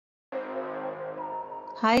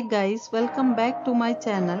Hi guys, welcome back to my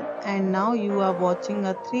channel and now you are watching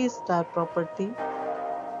a 3-star property.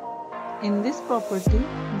 In this property,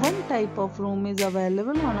 one type of room is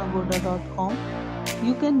available on agoda.com.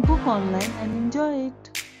 You can book online and enjoy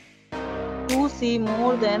it. To see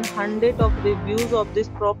more than 100 of reviews of this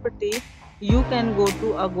property, you can go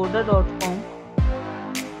to agoda.com.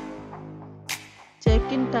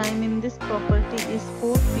 Check-in time in this property is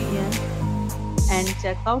 4 p.m. and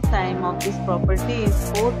checkout time of this property is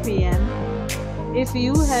 4 p.m. If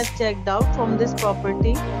you have checked out from this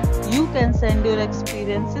property, you can send your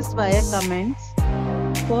experiences via comments.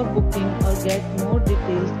 For booking or get more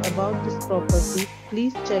details about this property,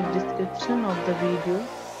 please check description of the video.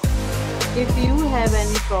 If you have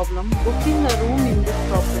any problem booking a room in this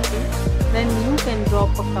property, then you can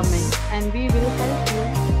drop a comment and we will help you.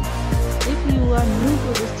 If you are new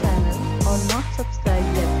to this channel or not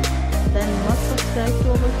subscribed yet, then must subscribe to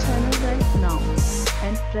our channel right now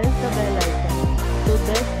and press the bell icon so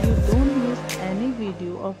that you don't miss any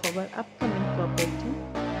video of our upcoming property.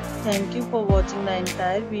 Thank you for watching the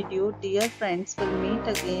entire video. Dear friends, we'll meet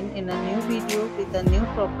again in a new video with a new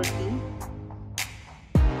property.